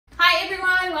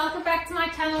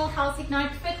channel, Health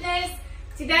Ignite Fitness.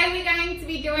 Today we're going to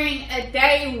be doing a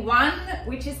day one,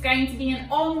 which is going to be an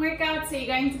arm workout. So you're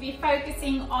going to be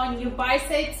focusing on your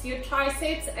biceps, your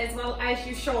triceps, as well as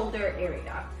your shoulder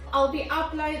area. I'll be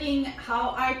uploading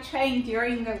how I train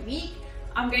during the week.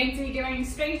 I'm going to be doing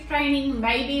strength training.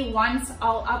 Maybe once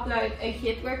I'll upload a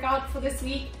HIIT workout for this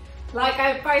week. Like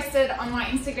I posted on my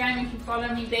Instagram, if you follow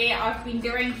me there, I've been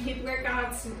doing HIIT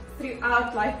workouts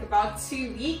throughout like about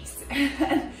 2 weeks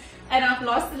and I've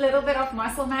lost a little bit of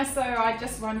muscle mass, so I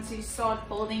just want to start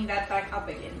building that back up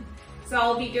again. So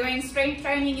I'll be doing strength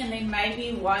training and then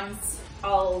maybe once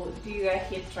I'll do a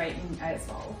HIIT training as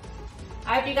well.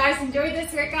 I hope you guys enjoyed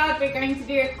this workout. We're going to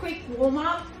do a quick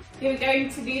warm-up. You're going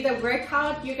to do the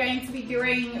workout. You're going to be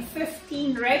doing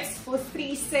 15 reps for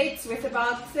 3 sets with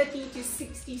about 30 to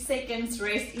 60 seconds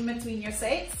rest in between your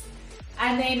sets.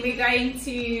 And then we're going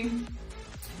to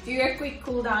do a quick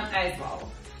cool down as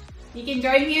well. You can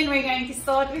join me and we're going to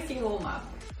start with your warm-up.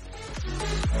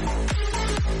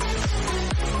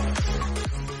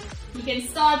 You can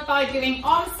start by doing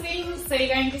arm swings. So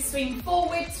you're going to swing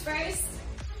forwards first.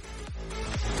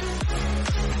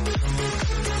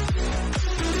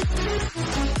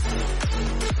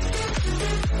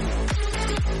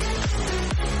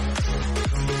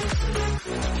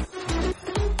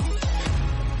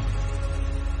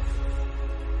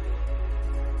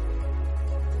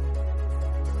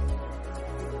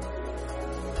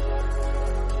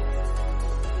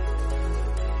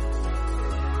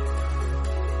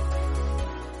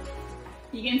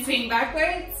 You can swing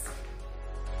backwards.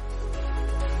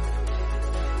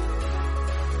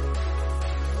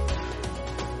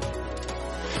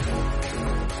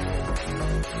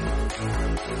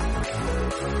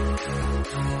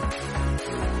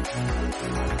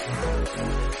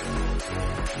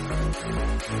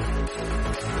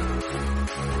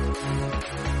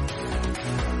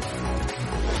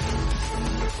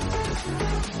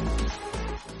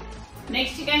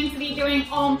 Next, you're going to be doing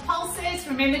arm pulses.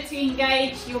 Remember to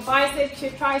engage your biceps,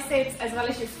 your triceps, as well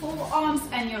as your forearms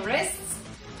and your wrists.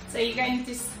 So you're going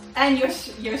to, and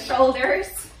your shoulders.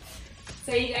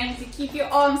 So you're going to keep your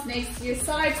arms next to your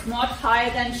sides, not higher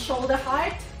than shoulder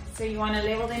height. So you want to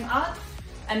level them out.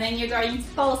 And then you're going to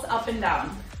pulse up and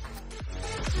down.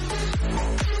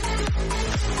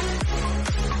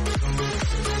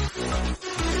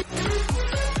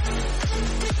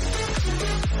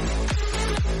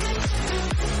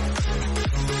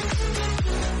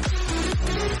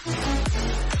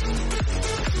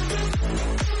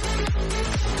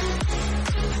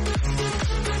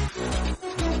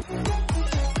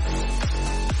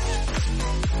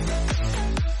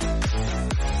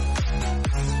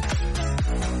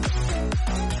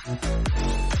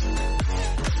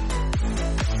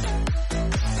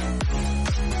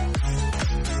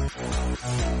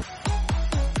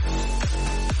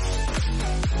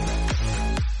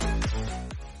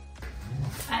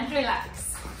 And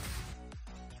relax.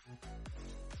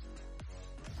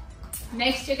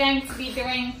 Next, you're going to be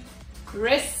doing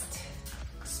wrist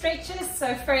stretches.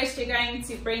 So first you're going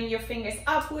to bring your fingers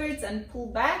upwards and pull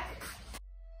back.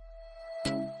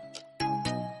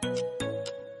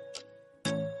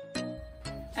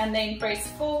 And then press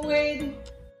forward.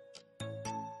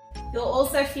 You'll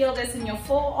also feel this in your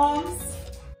forearms.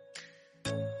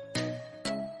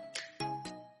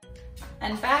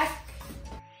 And back.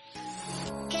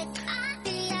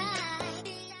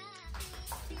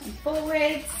 And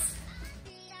forwards.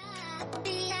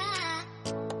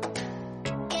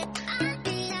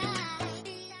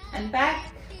 And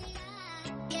back.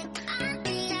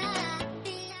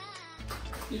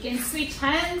 You can switch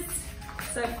hands.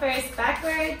 So first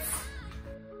backwards.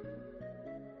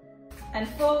 And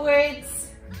forwards.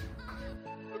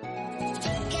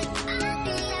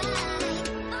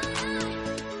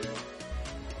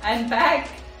 And back.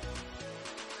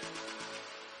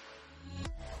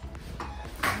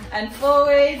 And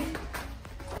forward.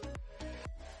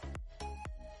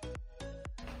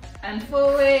 And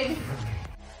forward.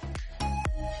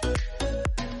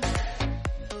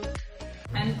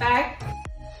 And back.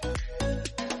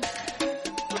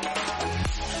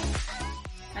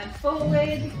 And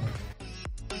forward.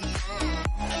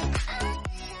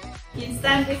 You can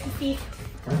stand with your feet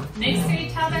next to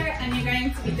each other and you're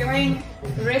going to be doing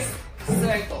wrist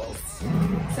circles.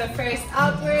 So first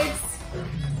outwards.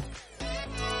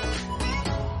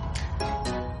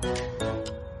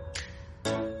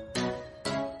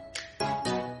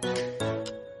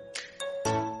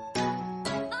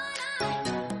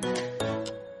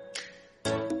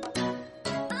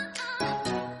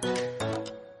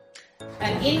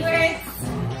 And inwards.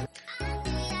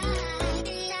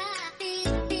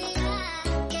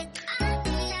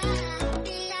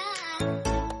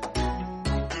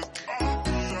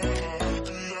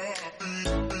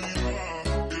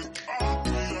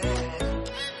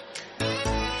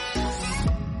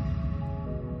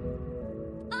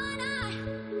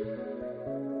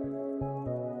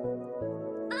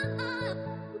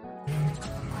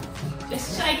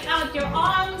 Just shake out your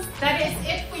arms. That is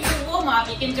it for your warm-up.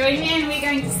 You can join me and we're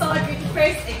going to start with the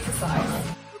first exercise.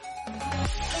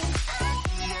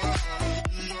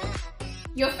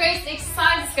 Your first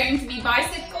exercise is going to be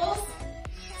bicep curls.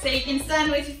 So you can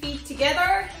stand with your feet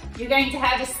together. You're going to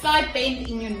have a slight bend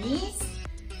in your knees.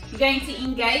 You're going to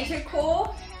engage your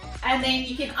core, and then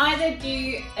you can either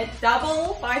do a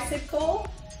double bicep curl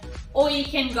or you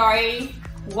can go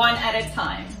one at a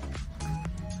time.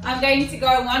 I'm going to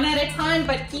go one at a time,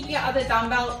 but keep your other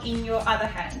dumbbell in your other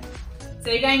hand.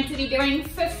 So you're going to be doing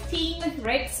 15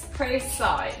 reps per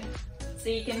side. So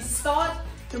you can start.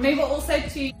 Remember also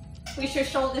to push your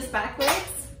shoulders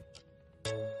backwards.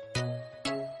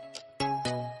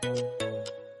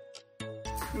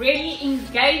 Really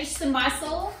engage the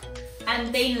muscle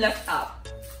and then lift up.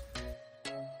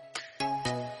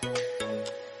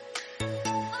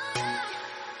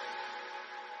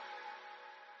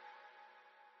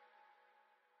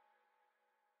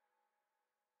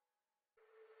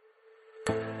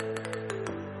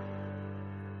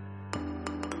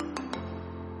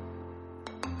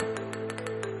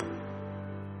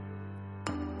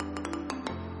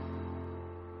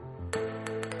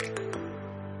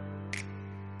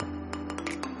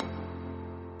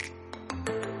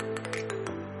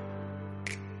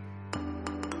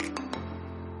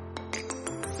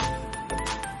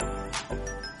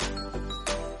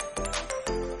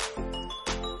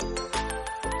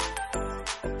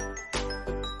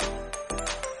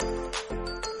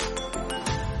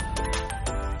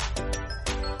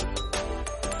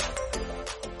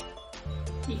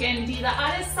 You can do the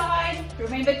other side.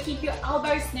 Remember, keep your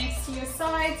elbows next to your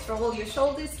sides, roll your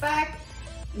shoulders back,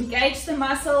 engage the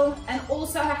muscle, and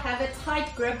also have a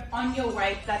tight grip on your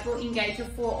weight that will engage your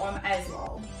forearm as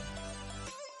well.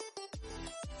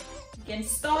 You can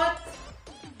start.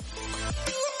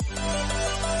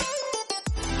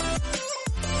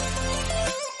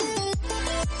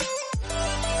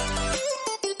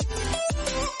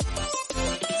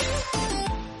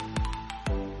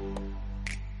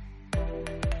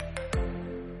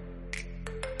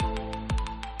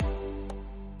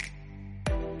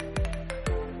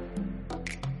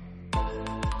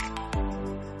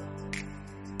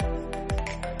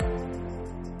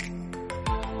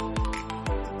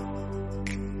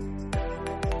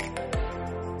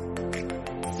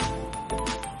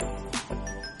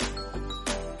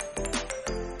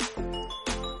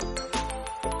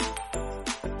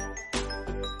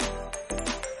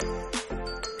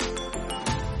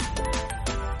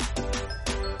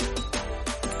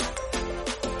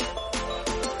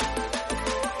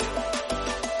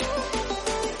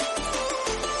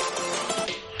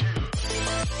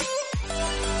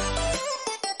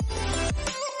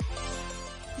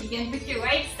 You can put your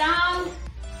weights down,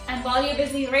 and while you're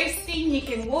busy resting, you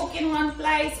can walk in one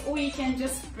place, or you can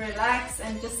just relax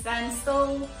and just stand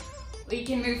still, or you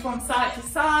can move from side to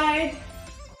side.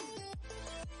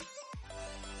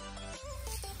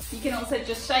 You can also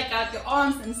just shake out your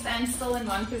arms and stand still in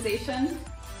one position.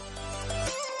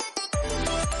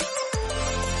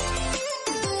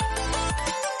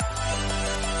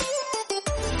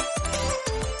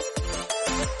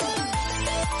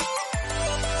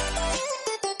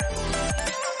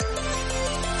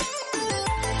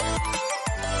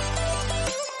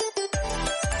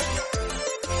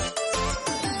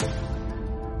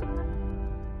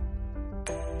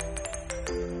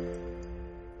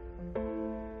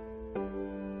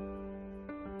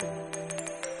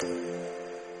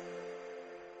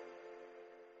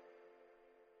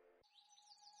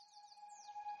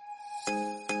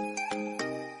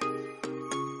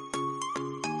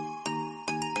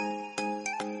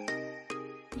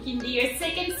 You can do your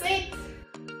second set.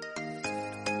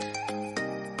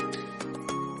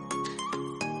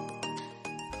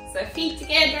 So feet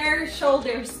together,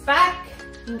 shoulders back,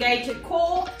 engage your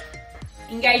core,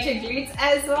 engage your glutes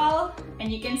as well,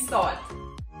 and you can start.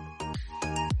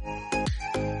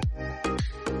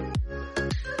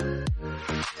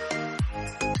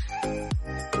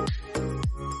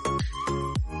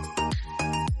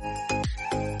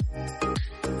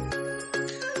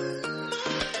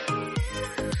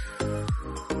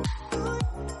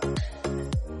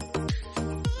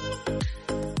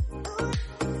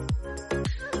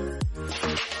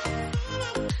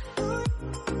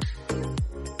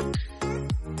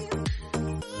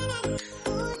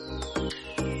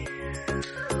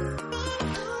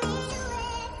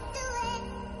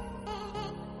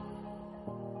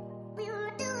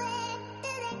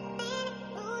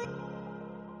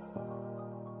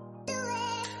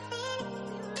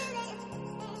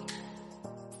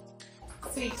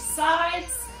 Switch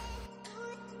sides.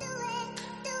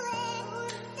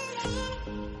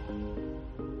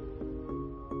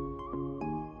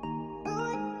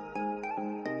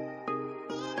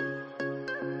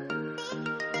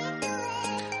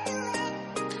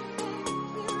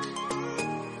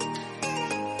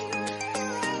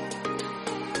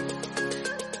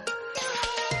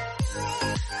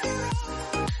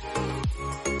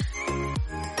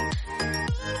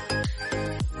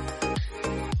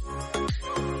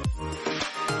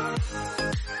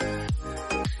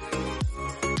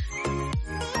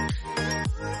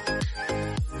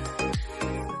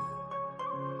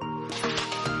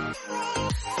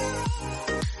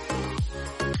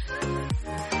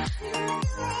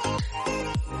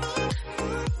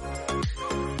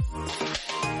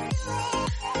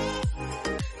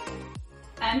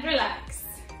 And relax.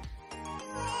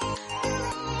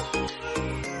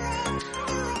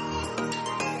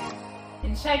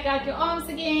 And shake out your arms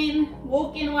again,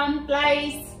 walk in one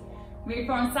place, move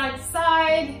from side to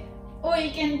side, or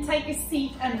you can take a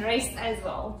seat and rest as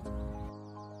well.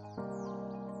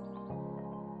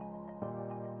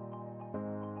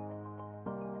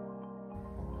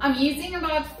 I'm using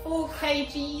about 4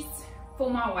 kgs for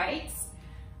my weights.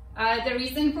 The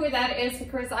reason for that is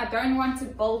because I don't want to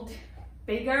build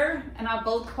bigger, and I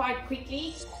build quite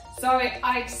quickly. So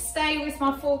I stay with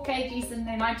my 4 kgs and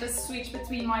then I just switch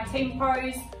between my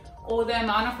tempos or the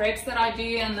amount of reps that I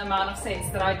do and the amount of sets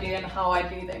that I do and how I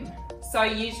do them. So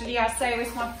usually I stay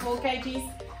with my 4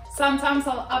 kgs. Sometimes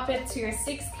I'll up it to a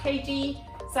 6 kg.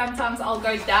 Sometimes I'll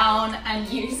go down and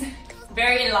use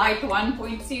very light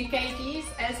 1.2 kgs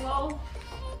as well,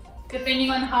 depending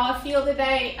on how I feel the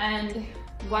day and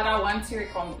what I want to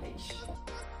accomplish.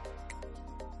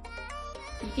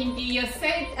 You can do your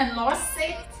third and last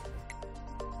set.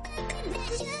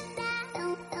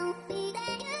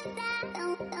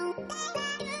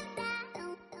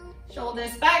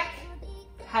 Shoulders back,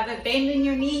 have a bend in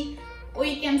your knee, or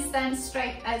you can stand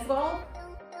straight as well.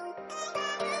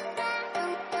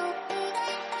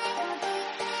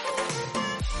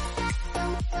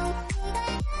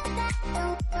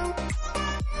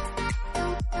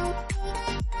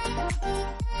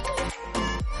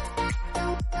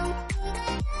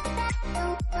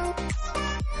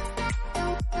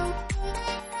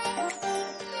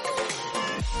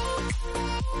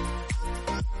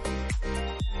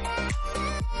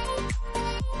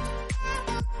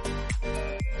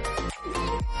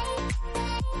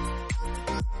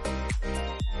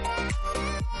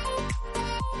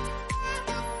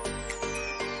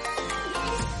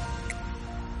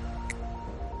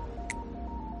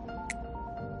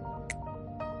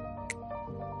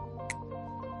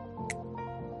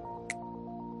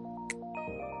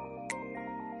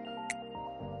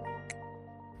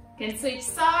 You can switch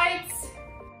sides.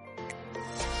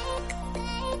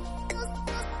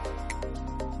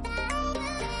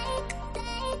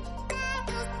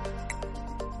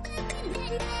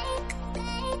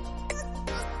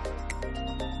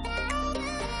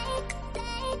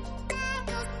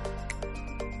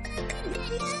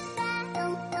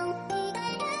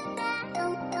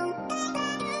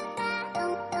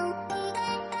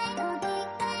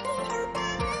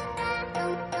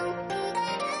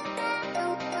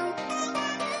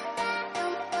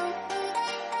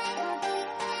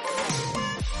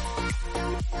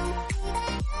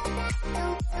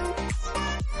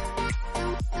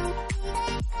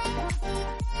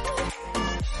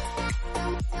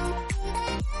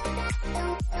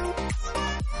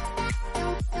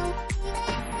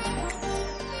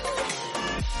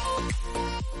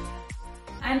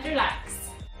 And relax.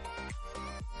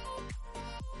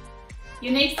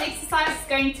 Your next exercise is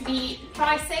going to be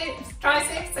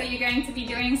triceps, so you're going to be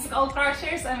doing skull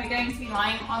crushers and we're going to be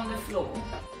lying on the floor.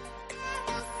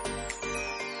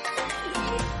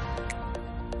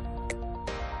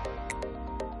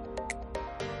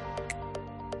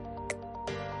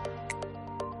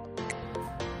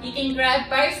 You can grab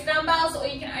both dumbbells or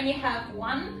you can only have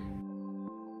one.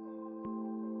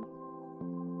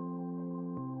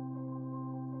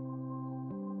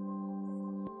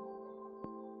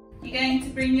 You're going to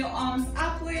bring your arms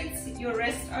upwards, your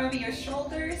wrist over your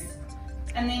shoulders,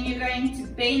 and then you're going to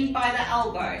bend by the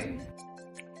elbow.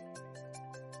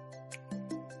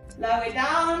 Lower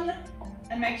down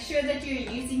and make sure that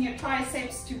you're using your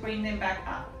triceps to bring them back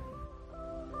up.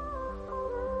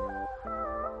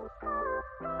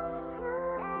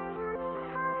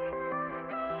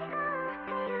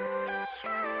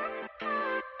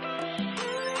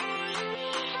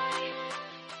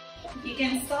 You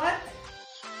can start.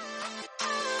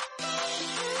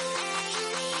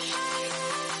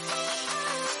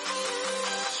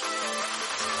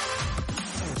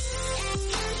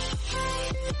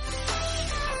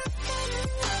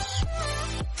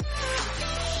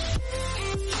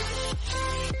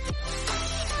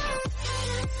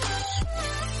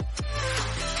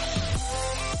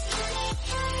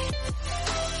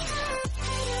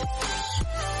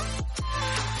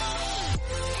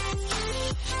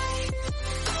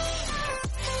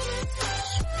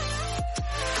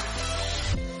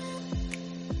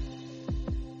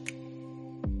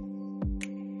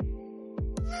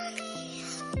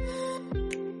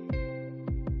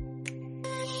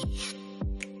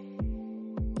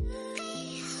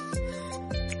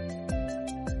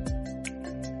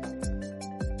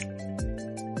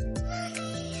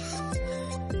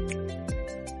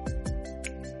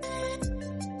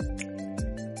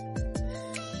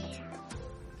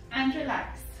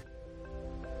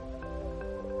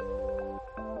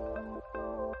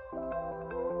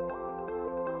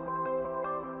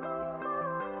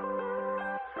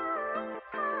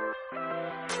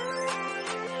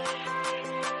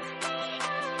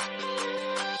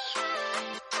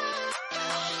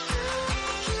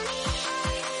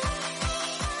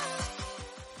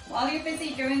 While you're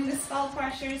busy doing the skull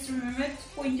crushers, remember to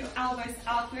point your elbows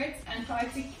outwards and try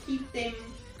to keep them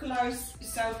close,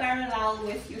 so parallel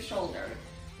with your shoulder.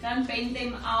 Don't bend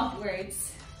them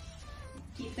outwards,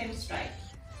 keep them straight.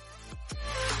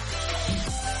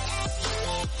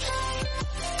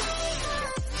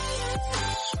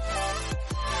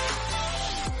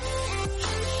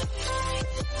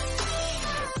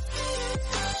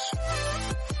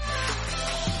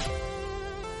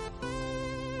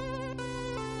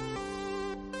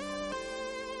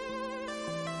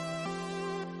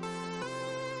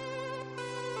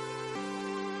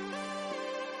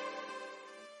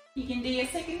 You can do your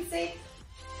second set.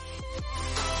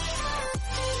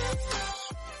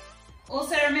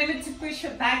 Also remember to push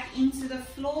your back into the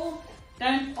floor.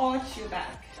 Don't arch your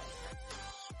back.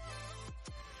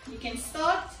 You can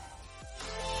start.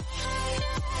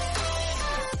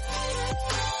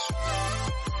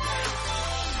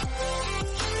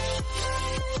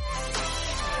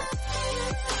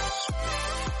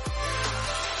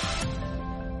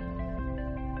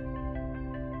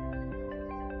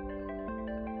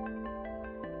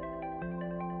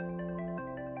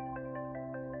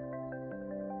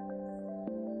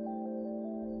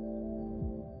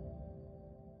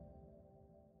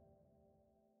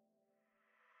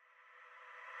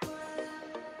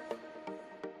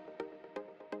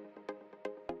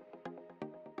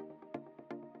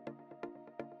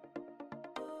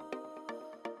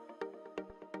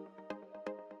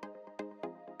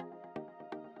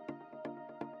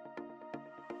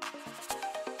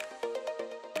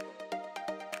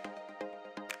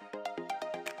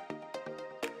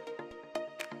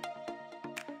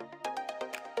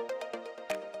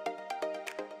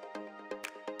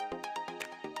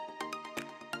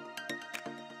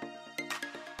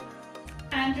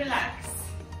 And relax.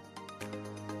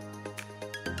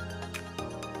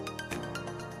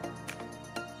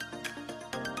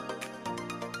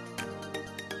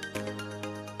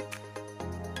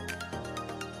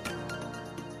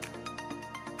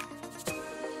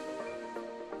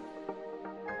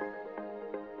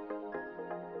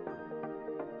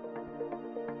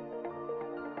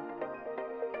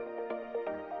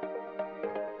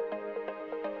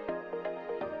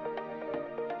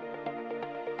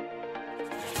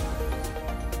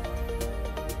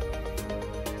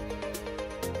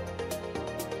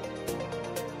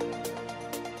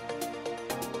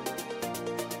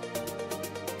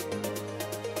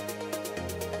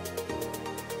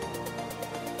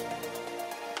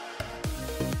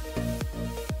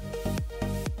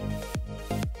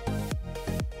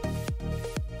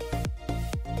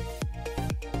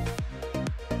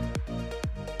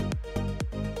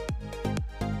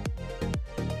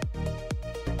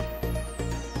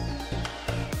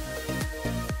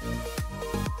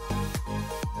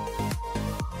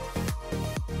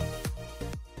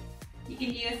 You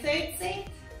can do a third set.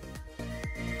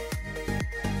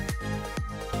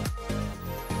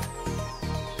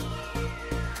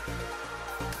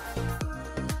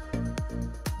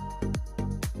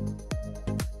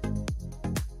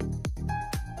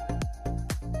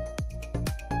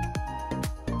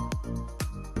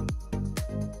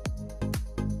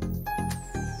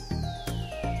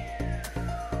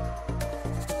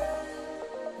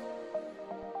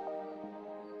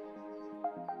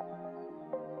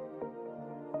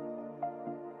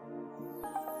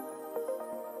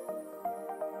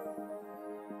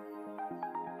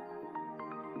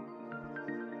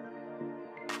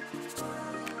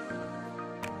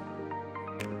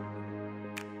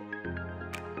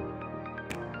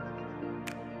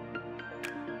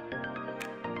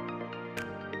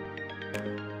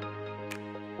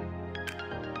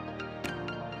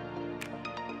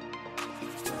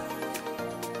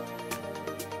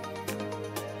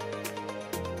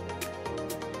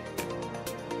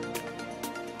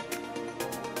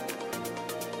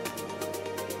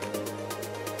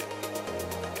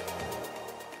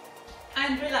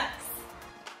 And relax.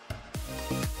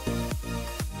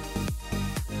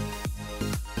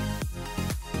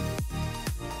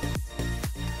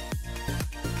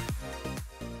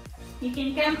 You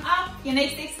can come up. Your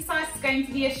next exercise is going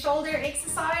to be a shoulder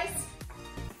exercise.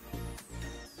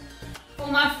 For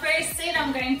my first set,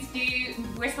 I'm going to do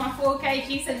with my 4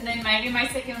 kgs, and then maybe my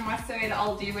second and my third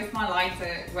I'll do with my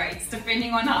lighter weights,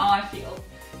 depending on how I feel.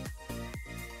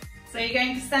 So you're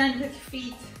going to stand with your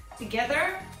feet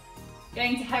together. You're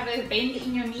going to have a bend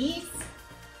in your knees.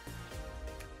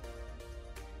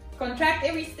 Contract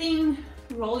everything,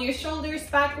 roll your shoulders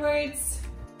backwards.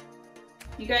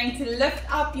 You're going to lift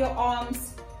up your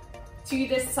arms to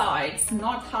the sides,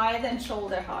 not higher than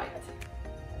shoulder height.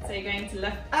 So you're going to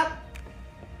lift up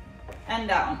and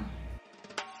down.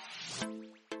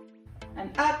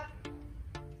 and up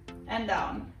and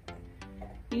down.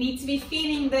 You need to be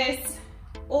feeling this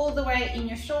all the way in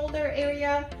your shoulder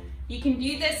area. You can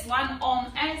do this one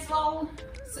arm as well,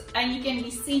 and you can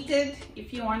be seated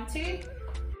if you want to.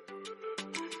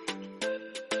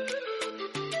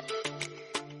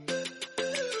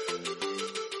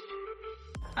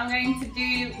 I'm going to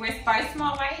do with both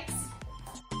my weights.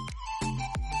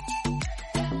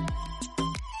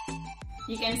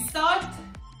 You can start.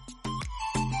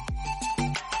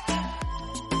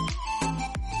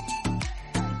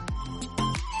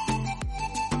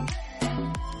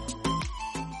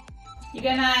 You're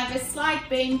gonna have a slight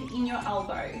bend in your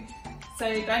elbow, so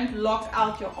you don't lock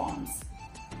out your arms.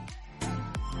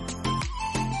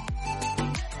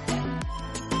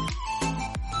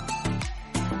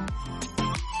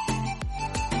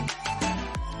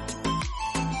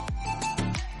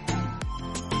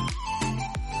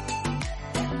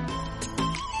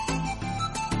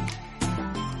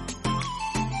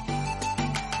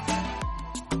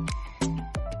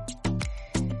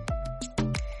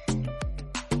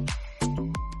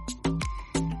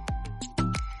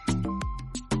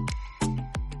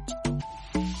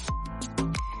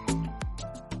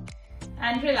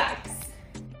 And relax.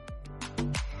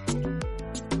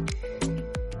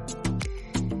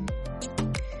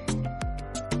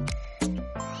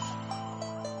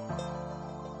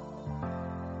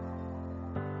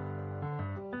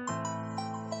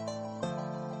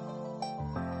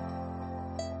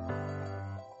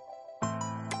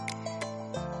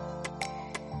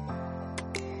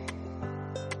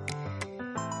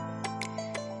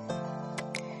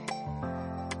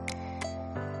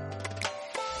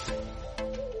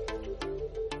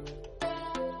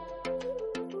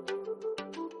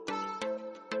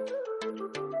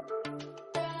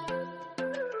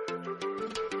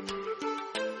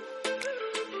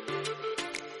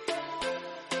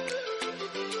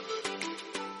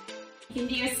 You can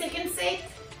do your second set.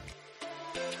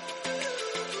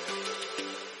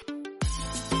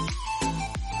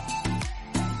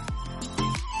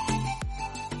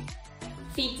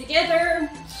 Feet together,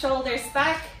 shoulders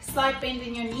back, slight bend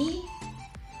in your knee.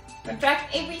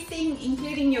 Contract everything,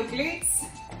 including your glutes.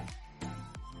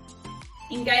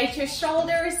 Engage your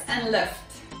shoulders and lift.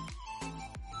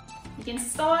 You can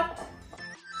start.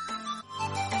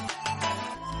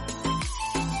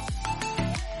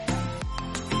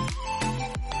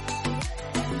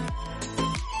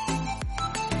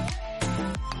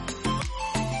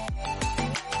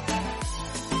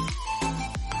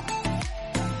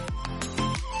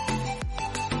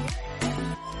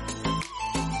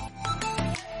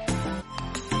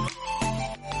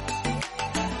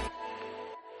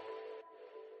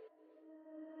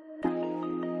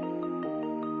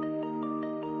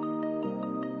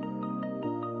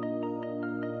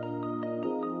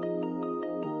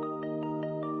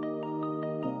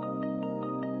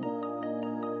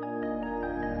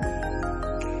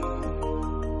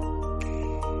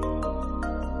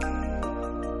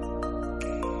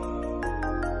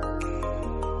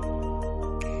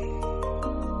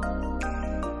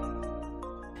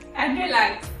 And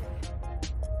relax.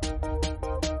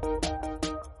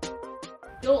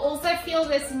 You'll also feel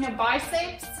this in your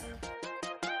biceps.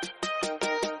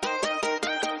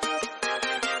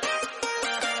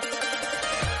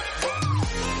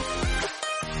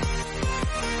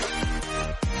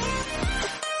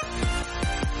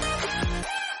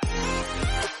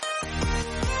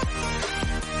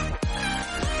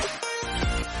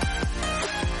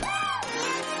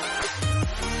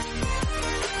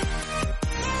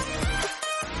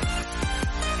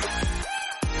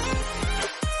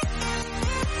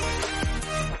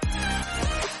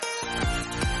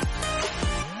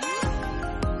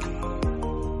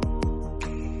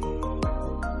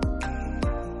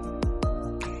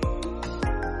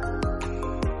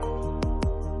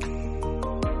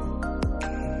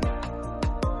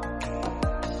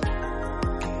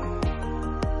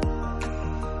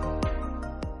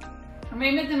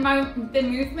 Remember, the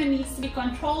movement needs to be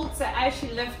controlled, so as you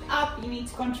lift up, you need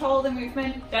to control the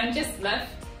movement. Don't just lift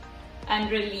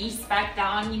and release back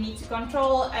down. You need to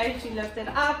control as you lift it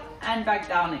up and back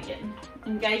down again,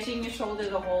 engaging your shoulder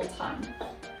the whole time.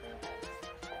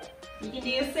 You can do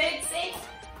your third set.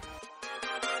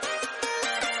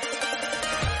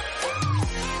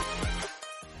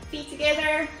 Feet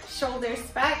together, shoulders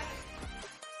back.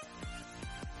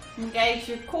 Engage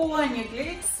your core and your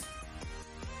glutes.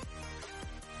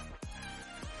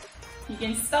 You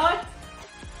can start.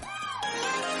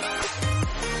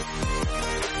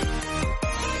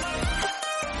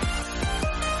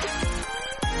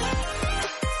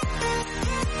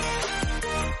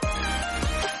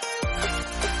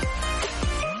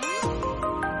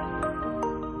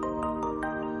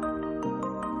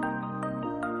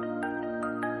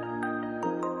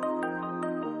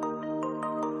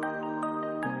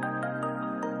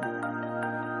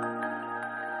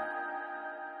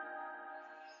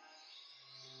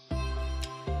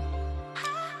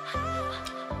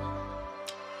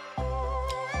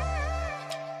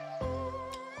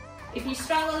 If you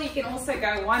struggle, you can also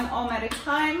go one arm at a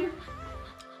time.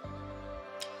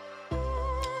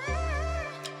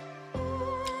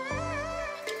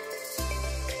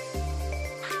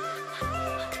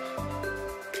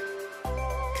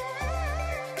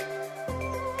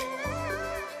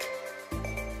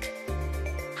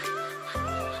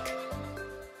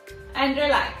 And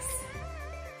relax.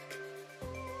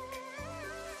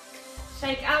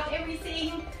 Shake out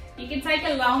everything. You can take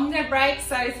a longer break,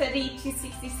 so 30 to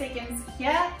 60 seconds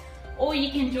here, or you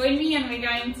can join me and we're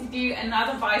going to do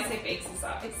another bicep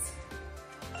exercise.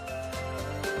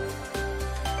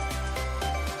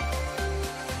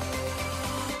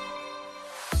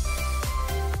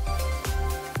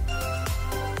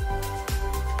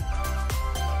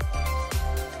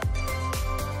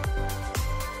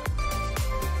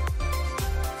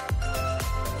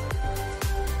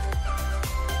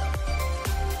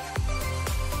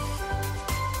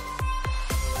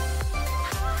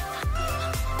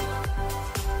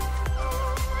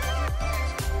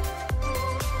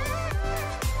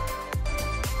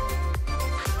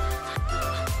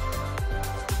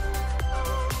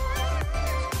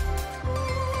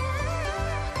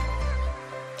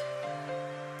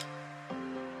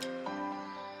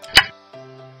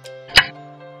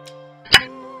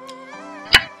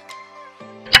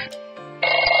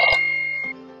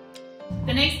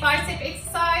 The next bicep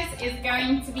exercise is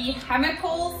going to be hammer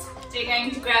pulls. So you're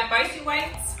going to grab both your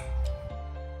weights.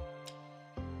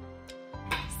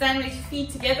 Stand with your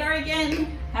feet together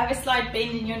again. Have a slight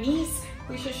bend in your knees.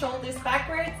 Push your shoulders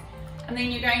backwards. And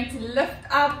then you're going to lift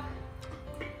up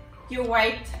your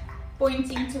weight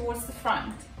pointing towards the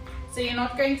front. So you're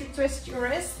not going to twist your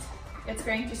wrist. It's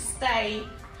going to stay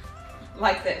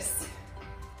like this.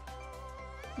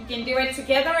 You can do it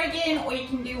together again, or you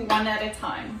can do one at a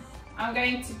time. I'm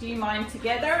going to do mine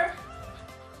together.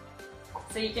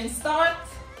 So you can start.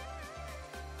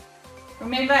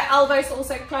 Remember, elbows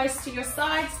also close to your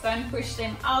sides. Don't push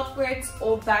them outwards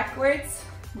or backwards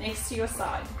next to your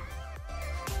side.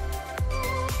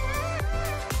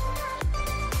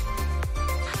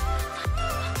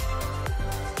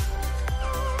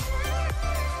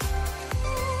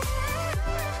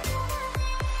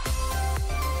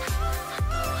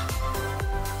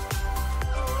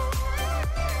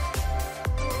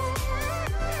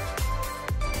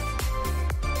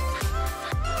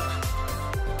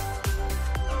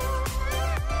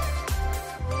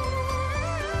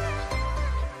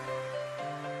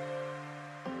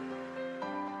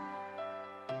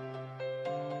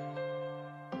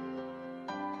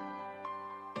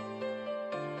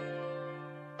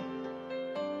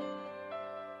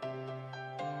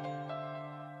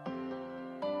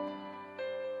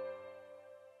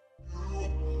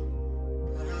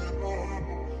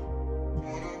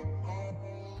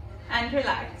 And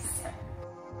relax.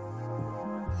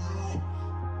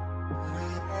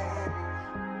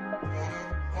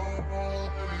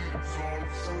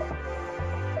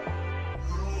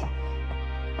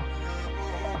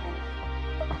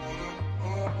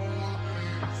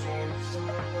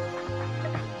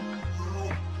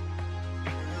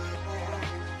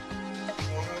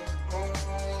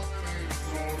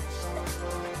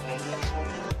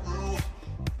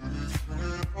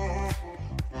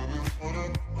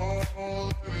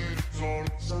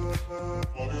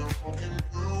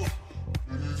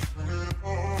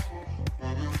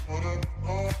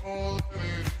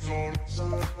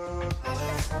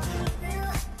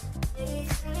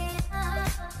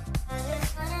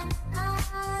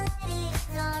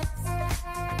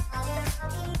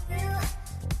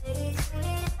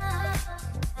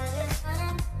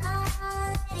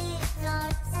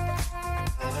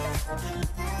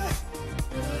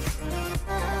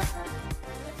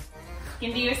 You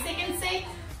can do your second set.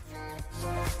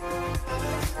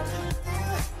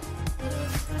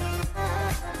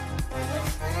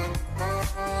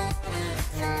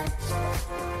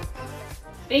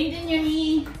 Bend in your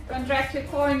knee, contract your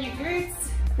core and your glutes,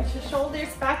 push your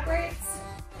shoulders backwards.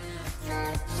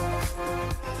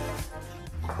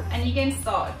 And you can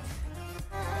start.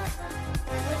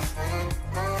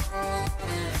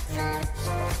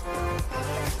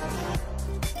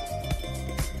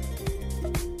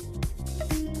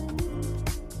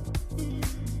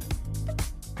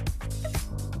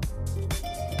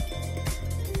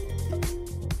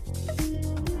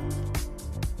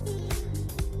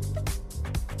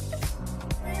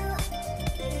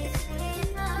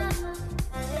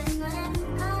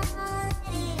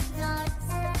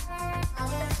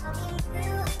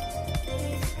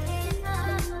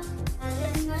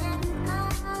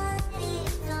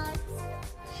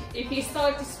 If you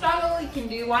start to struggle, you can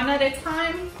do one at a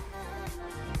time.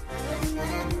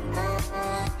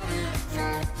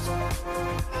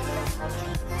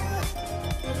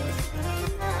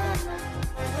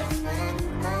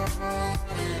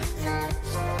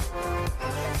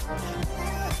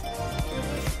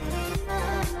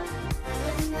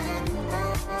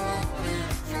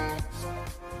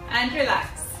 And relax.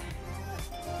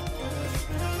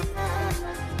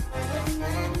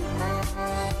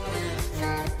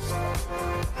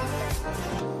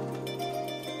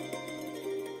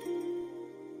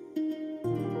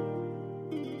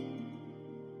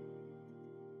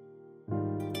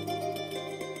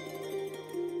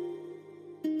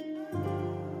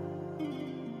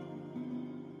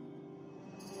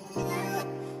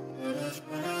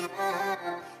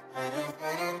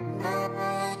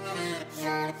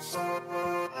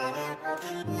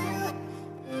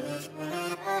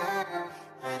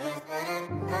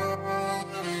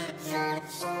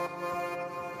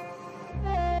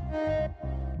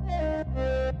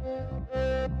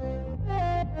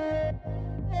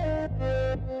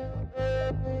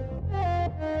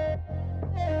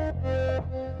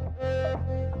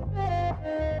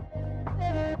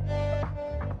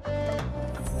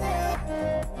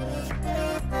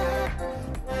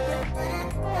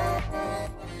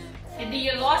 And do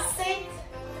your last set.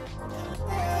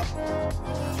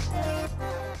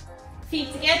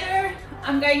 Feet together.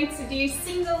 I'm going to do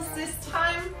singles this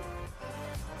time.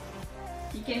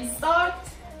 You can start.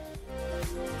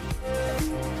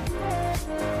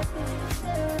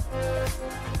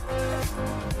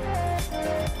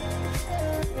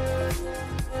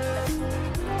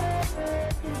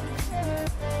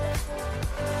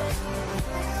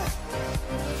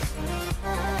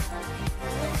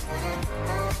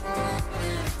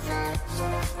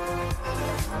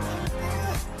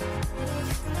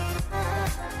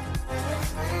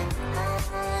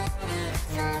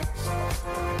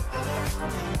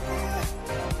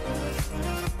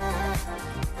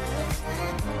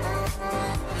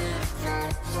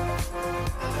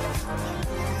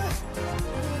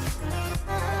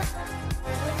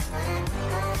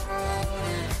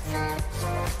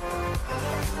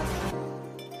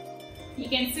 You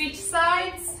can switch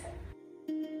sides.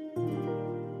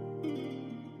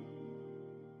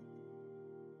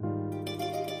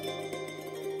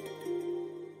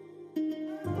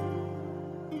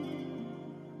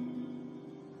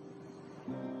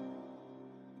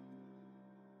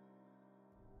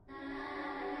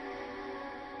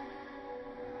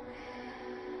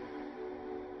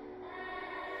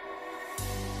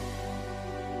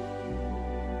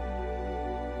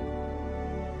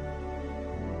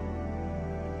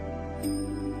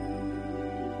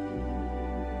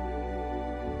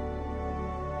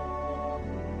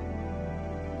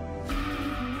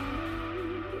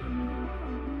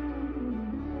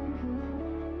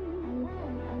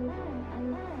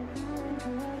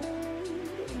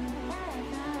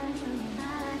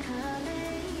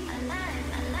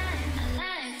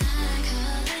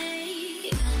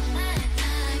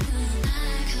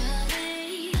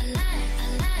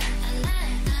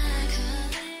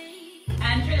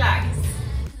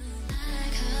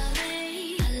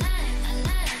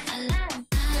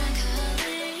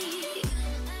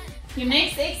 Your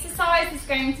next exercise is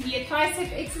going to be a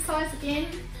tricep exercise again,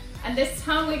 and this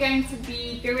time we're going to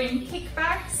be doing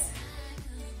kickbacks.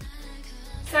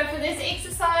 So for this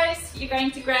exercise, you're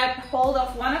going to grab hold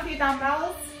of one of your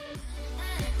dumbbells.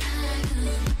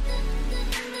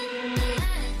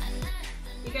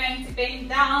 You're going to bend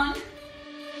down,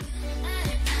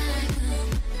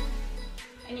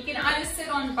 and you can either sit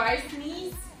on both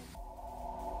knees,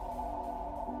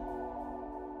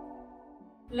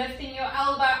 lifting your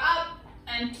elbow up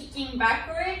and kicking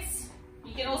backwards.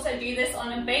 You can also do this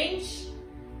on a bench,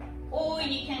 or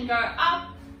you can go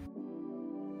up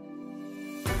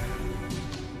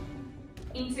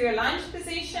into a lunge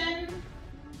position,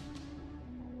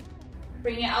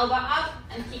 bring your elbow up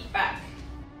and kick back.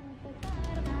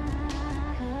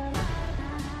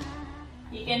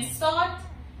 You can start,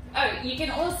 you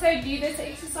can also do this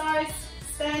exercise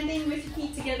standing with your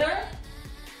feet together,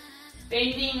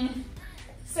 bending,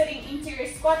 sitting into your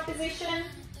squat position,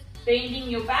 bending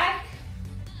your back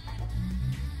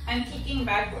and kicking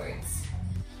backwards.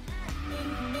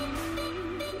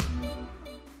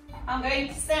 I'm going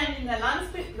to stand in the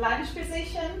lunge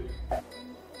position,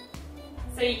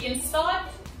 so you can start.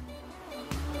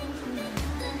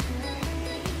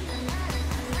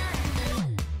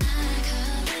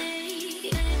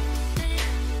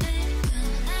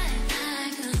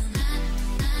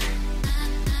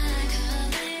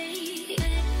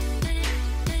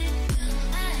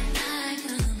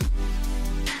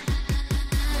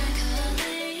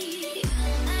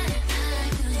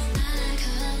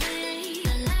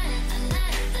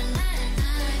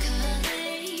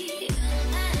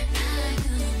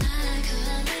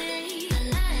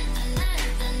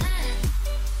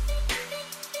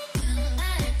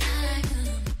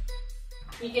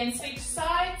 You can switch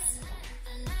sides.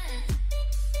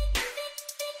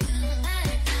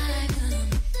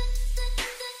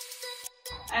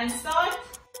 And start.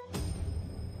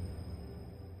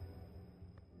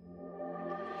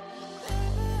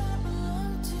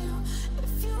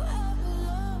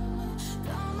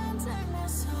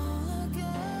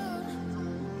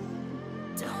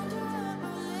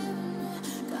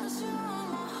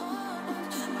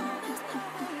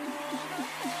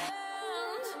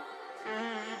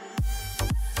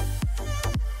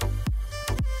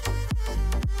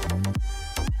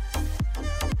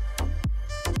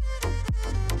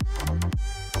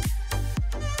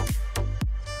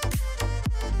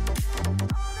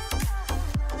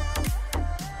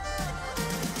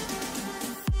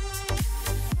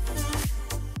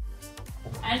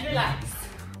 And relax.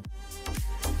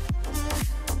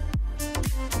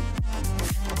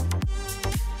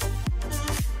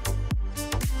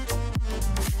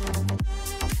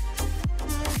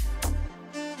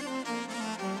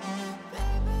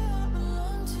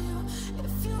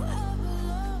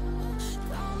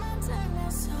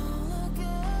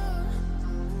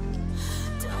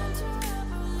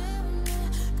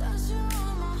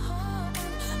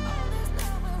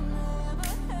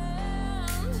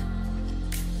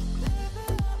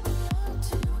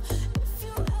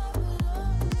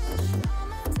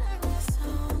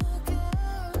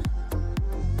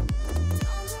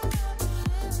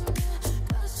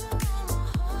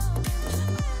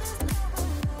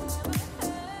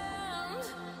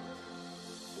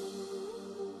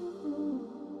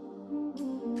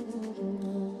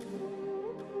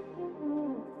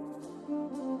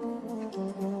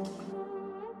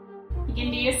 You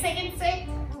can do your second set.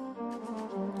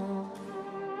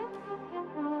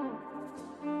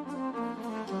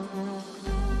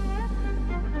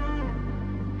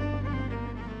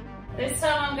 This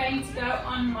time I'm going to go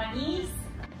on my knees.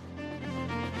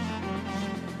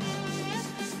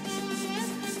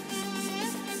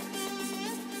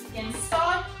 You can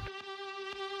start.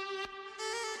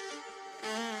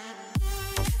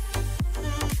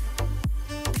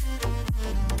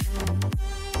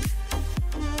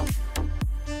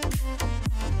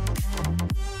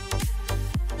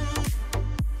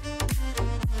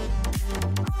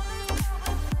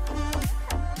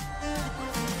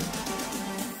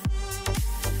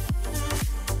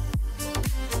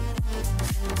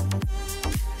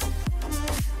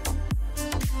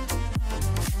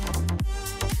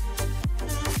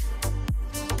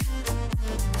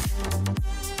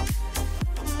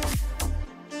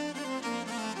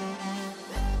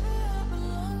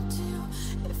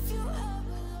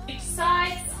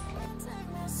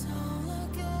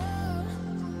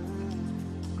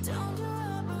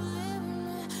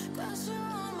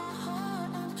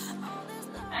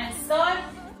 And start.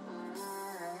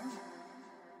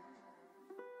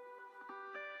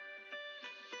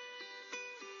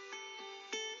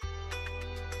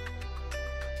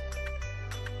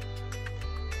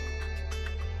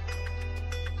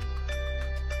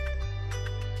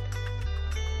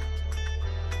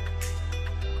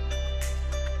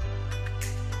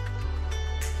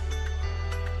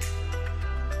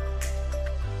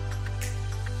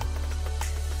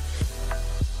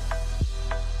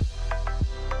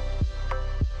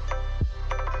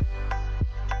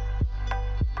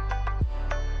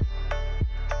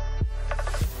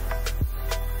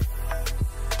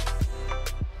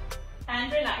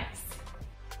 And relax.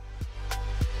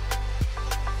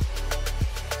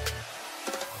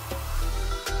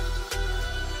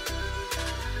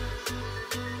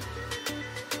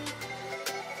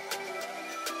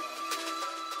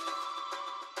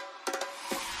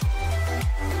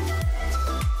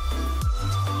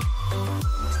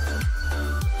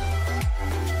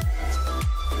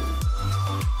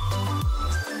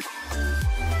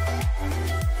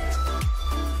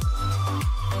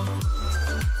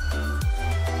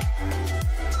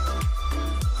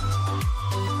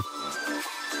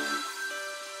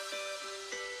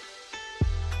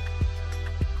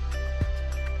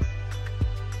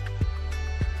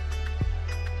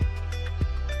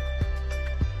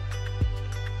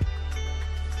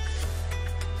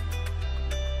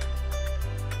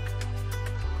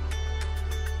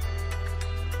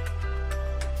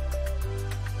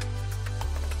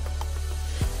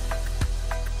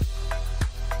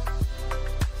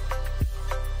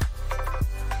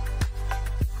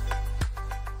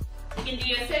 You can do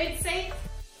your third set.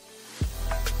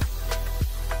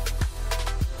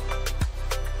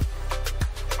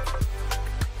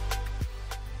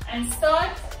 And start.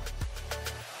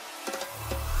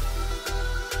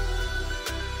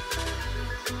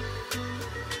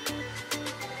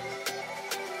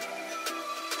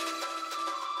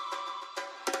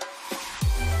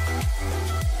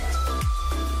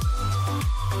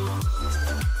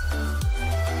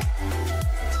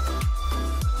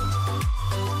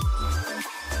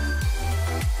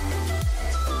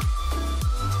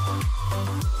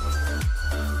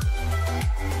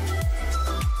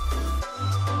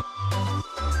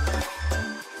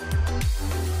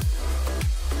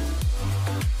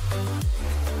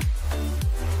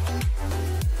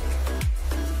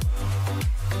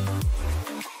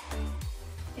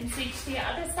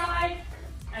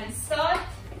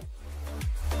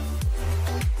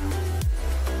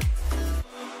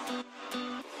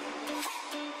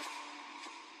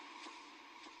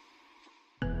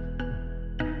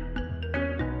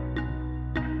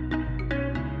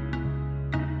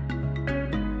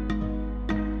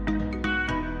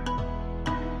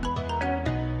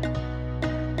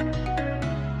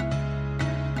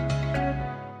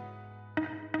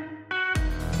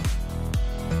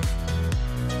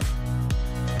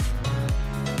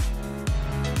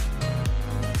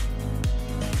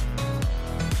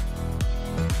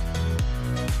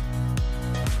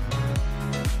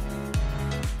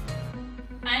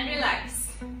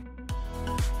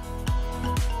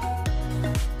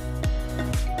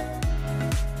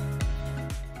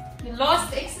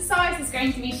 Last exercise is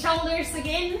going to be shoulders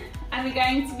again, and we're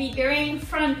going to be doing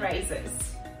front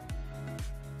raises.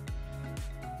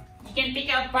 You can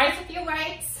pick up both of your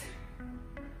weights.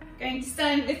 Going to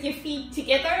stand with your feet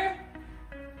together.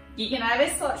 You can have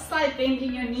a slight bend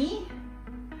in your knee.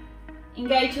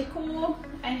 Engage your core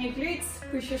and your glutes.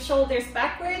 Push your shoulders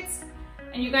backwards.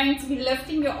 And you're going to be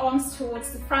lifting your arms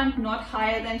towards the front, not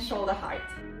higher than shoulder height.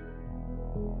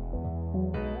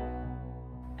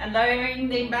 And lowering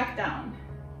them back down.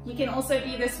 You can also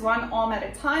do this one arm at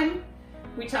a time,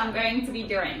 which I'm going to be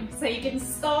doing. So you can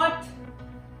start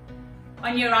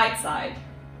on your right side.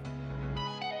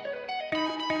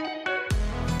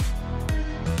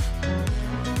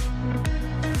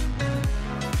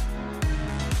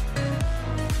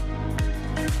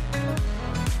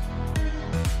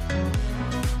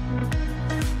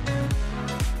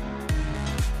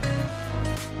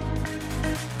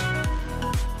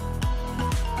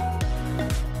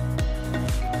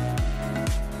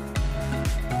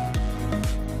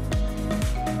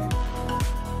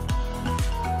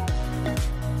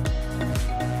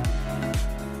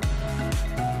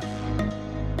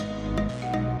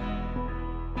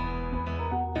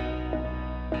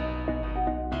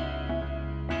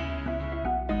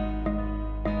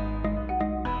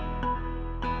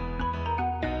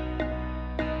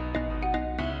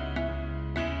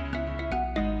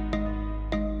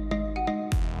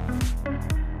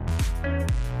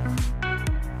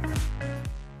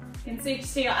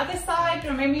 Switch to your other side.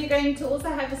 Remember, you're going to also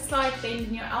have a slight bend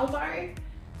in your elbow.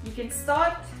 You can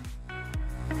start.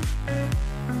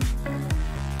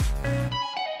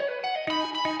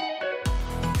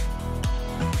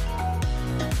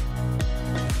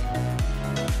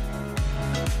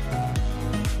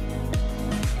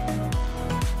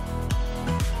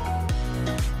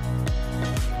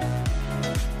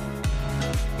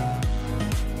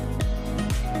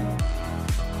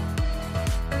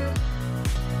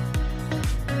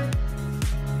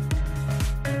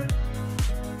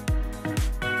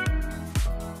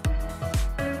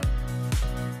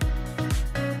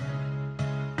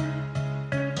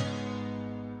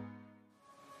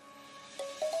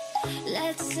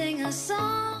 Let's sing a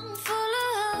song full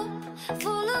of hope,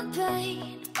 full of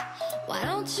pain. Why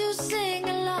don't you sing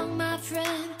along, my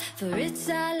friend? For it's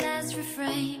our last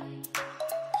refrain.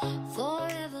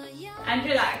 Forever young, and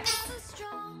relax. ever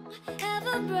strong,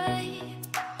 ever brave.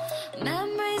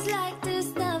 Memories like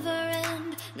this never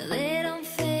end. No, they don't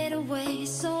fade away.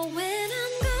 So when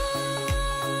I'm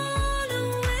gone,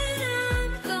 oh, when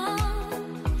I'm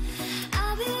gone,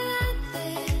 I'll be right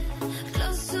there,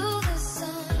 close to the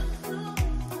sun.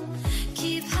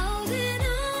 Keep holding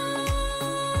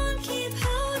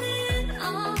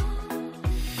on,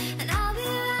 and I'll be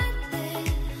right there,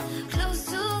 close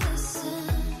to the sun,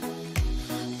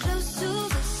 close to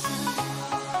the sun.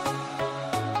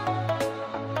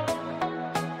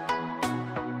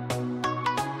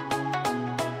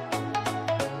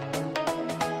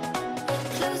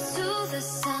 Close to the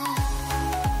sun.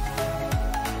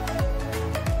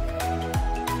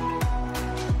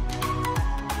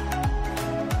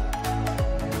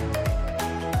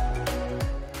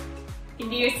 You can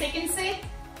do your second set.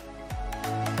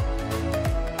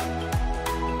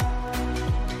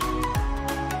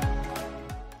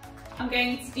 I'm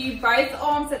going to do both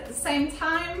arms at the same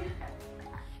time.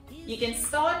 You can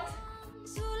start.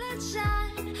 So let's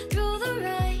shine through the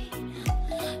rain.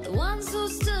 The ones who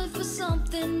stood for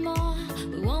something more.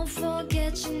 We won't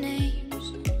forget your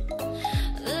names.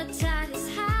 The tide is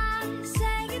high,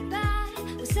 say goodbye.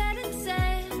 We're setting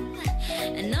sail,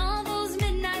 and all those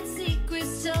midnight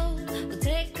secrets told, we'll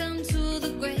take them to the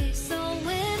grave. So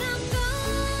when I'm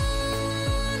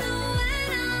gone, oh, when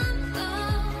I'm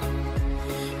gone,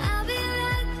 I'll be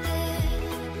right there,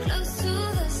 close to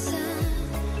the sun.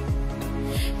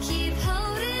 Keep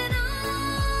holding on,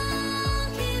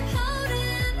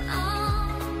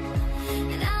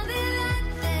 and I'll be right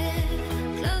there,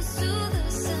 close to the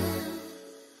sun,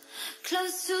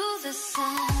 close to the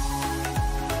sun.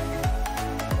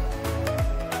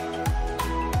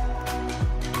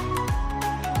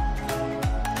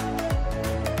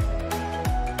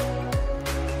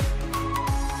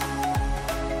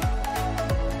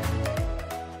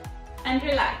 And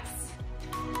relax.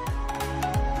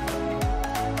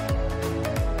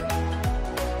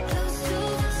 Close to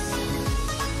the sun.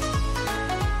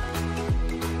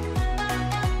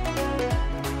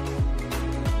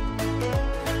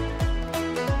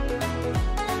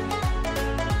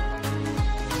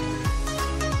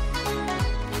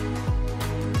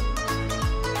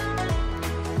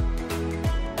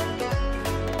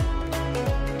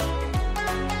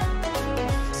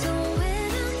 So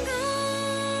when I'm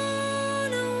gone,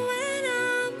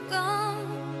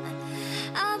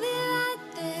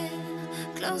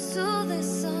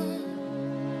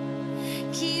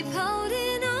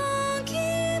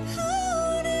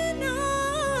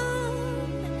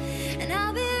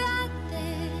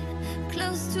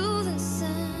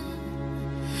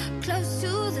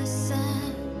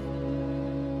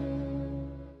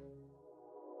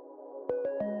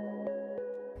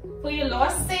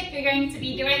 last set, we're going to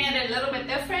be doing it a little bit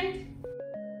different.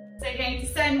 So you're going to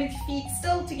stand with your feet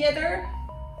still together,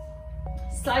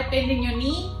 slight bend in your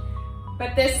knee,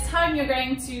 but this time you're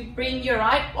going to bring your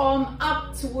right arm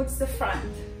up towards the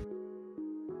front.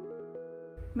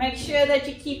 Make sure that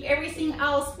you keep everything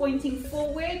else pointing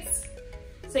forwards.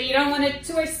 So you don't want to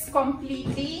twist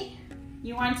completely.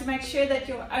 You want to make sure that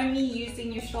you're only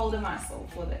using your shoulder muscle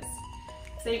for this.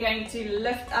 So you're going to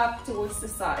lift up towards the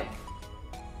side.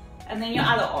 And then your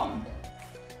other arm.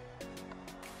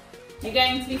 You're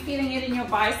going to be feeling it in your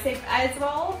bicep as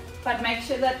well, but make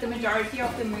sure that the majority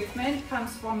of the movement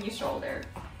comes from your shoulder.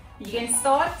 You can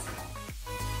start.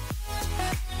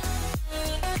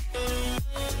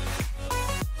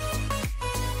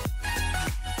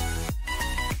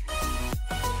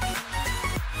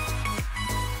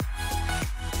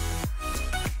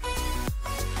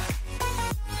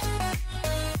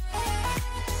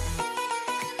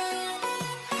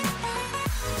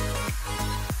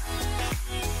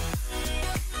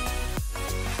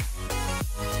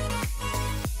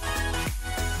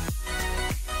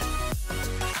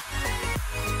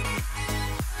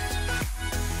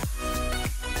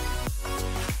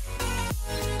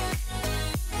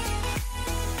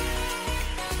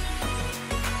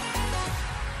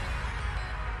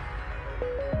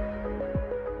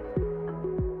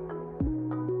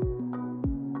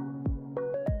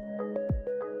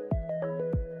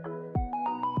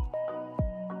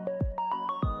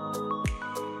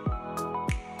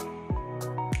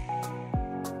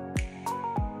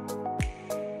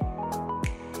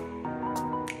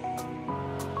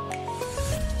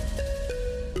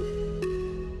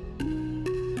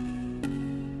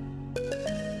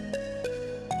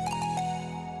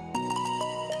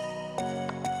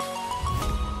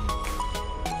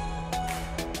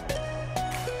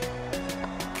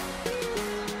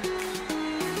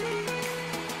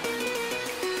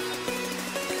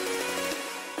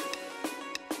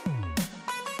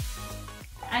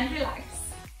 And relax.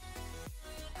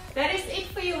 That is it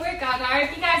for your workout. I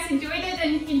hope you guys enjoyed it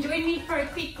and you can join me for a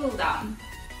quick cool down.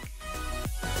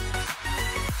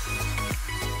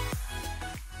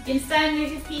 You can stand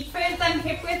with your feet first and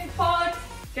hip width apart.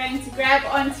 You're going to grab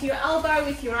onto your elbow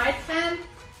with your right hand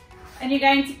and you're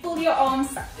going to pull your arm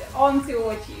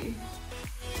towards you.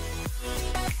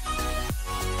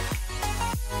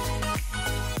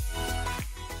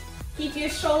 Keep your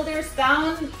shoulders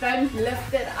down, don't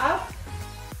lift it up.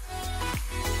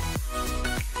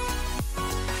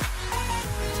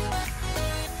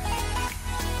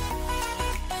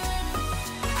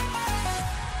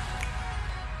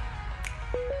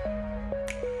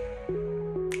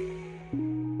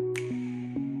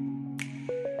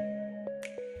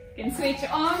 You can switch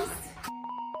arms.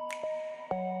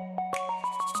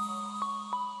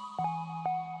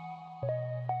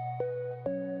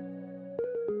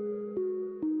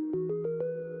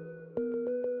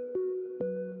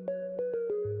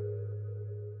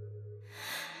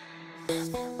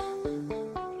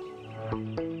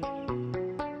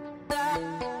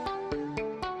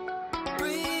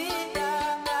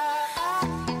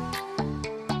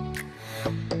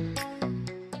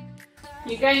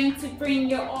 You're going to bring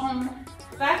your arm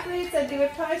backwards and do a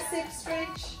tricep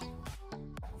stretch.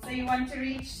 So you want to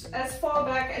reach as far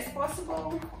back as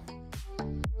possible.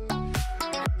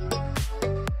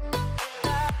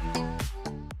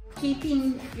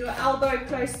 Keeping your elbow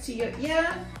close to your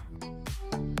ear.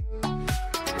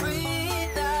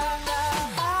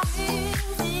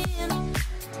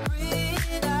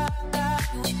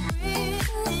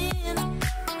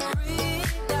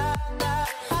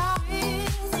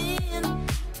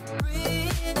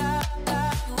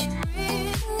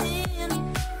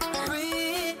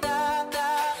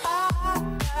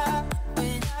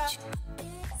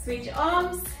 Switch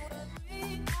arms.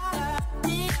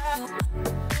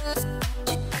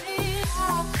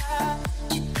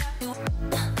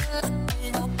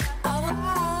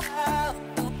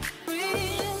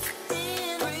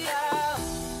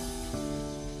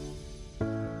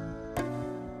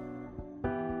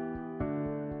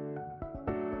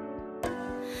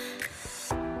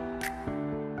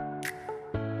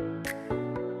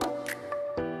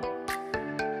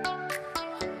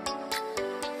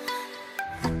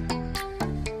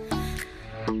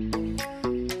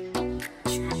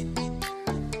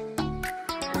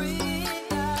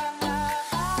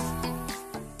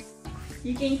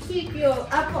 You can keep your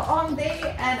upper arm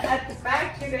there, and at the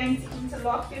back you're going to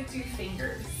interlock your two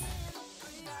fingers.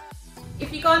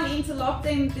 If you can't interlock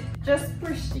them, just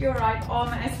push your right arm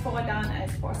as far down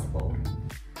as possible.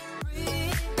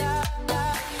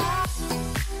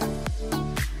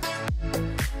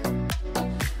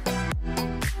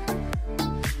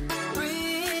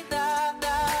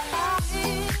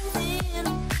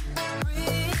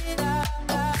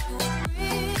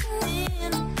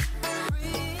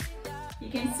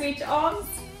 switch arms.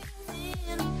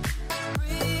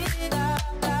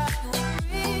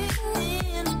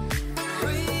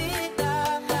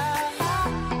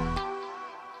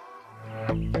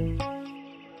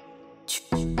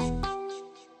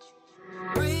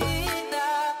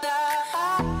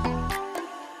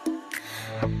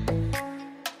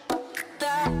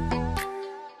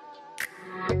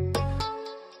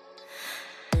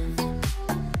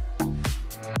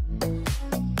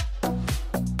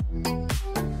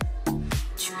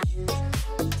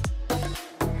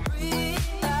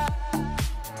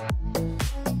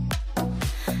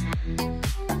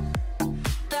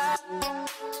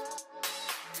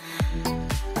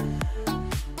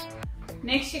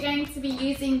 Next, you're going to be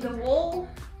using the wall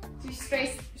to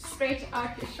stretch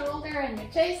out your shoulder and your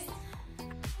chest.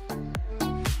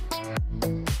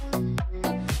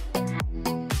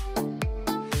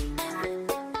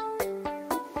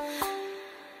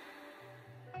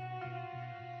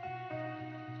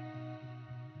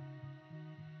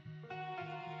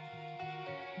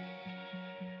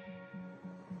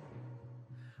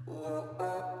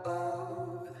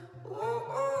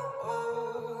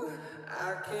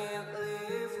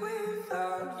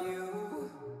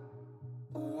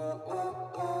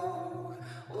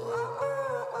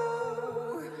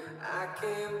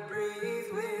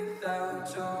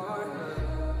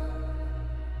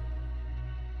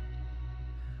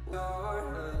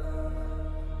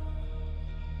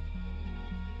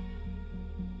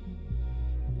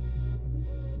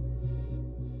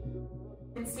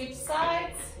 And switch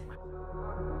sides.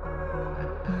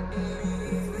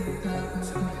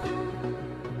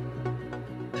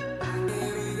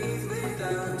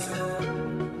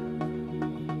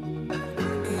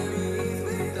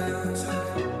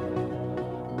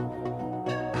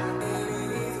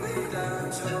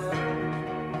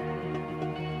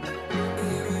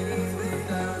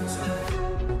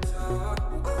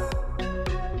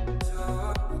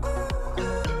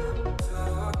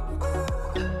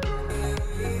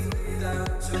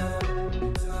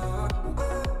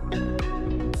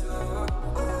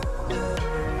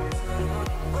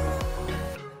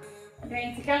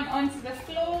 Going to come onto the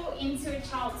floor into a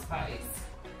child's pose.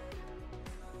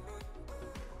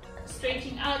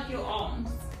 Stretching out your arms.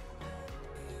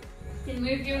 You can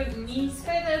move your knees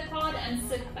further apart and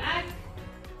sit back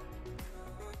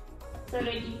so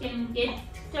that you can get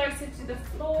closer to the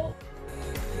floor.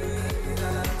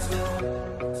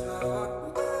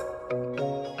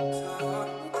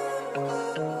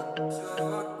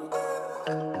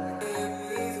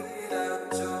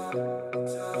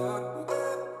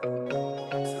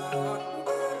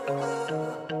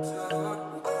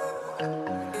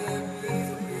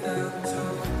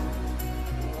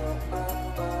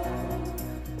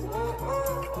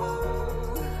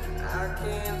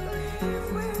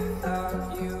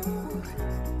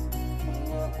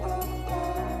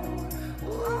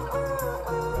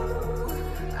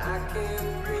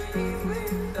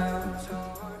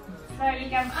 Slowly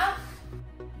come up.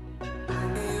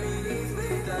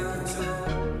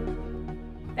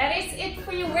 That is it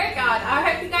for your workout. I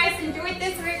hope you guys enjoyed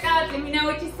this workout. Let me know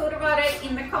what you thought about it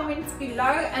in the comments below,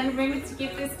 and remember to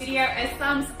give this video a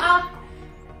thumbs up.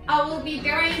 I will be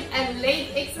doing a leg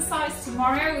exercise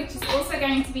tomorrow, which is also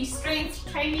going to be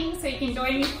strength training, so you can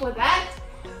join me for that.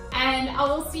 And I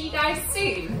will see you guys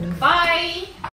soon. Bye!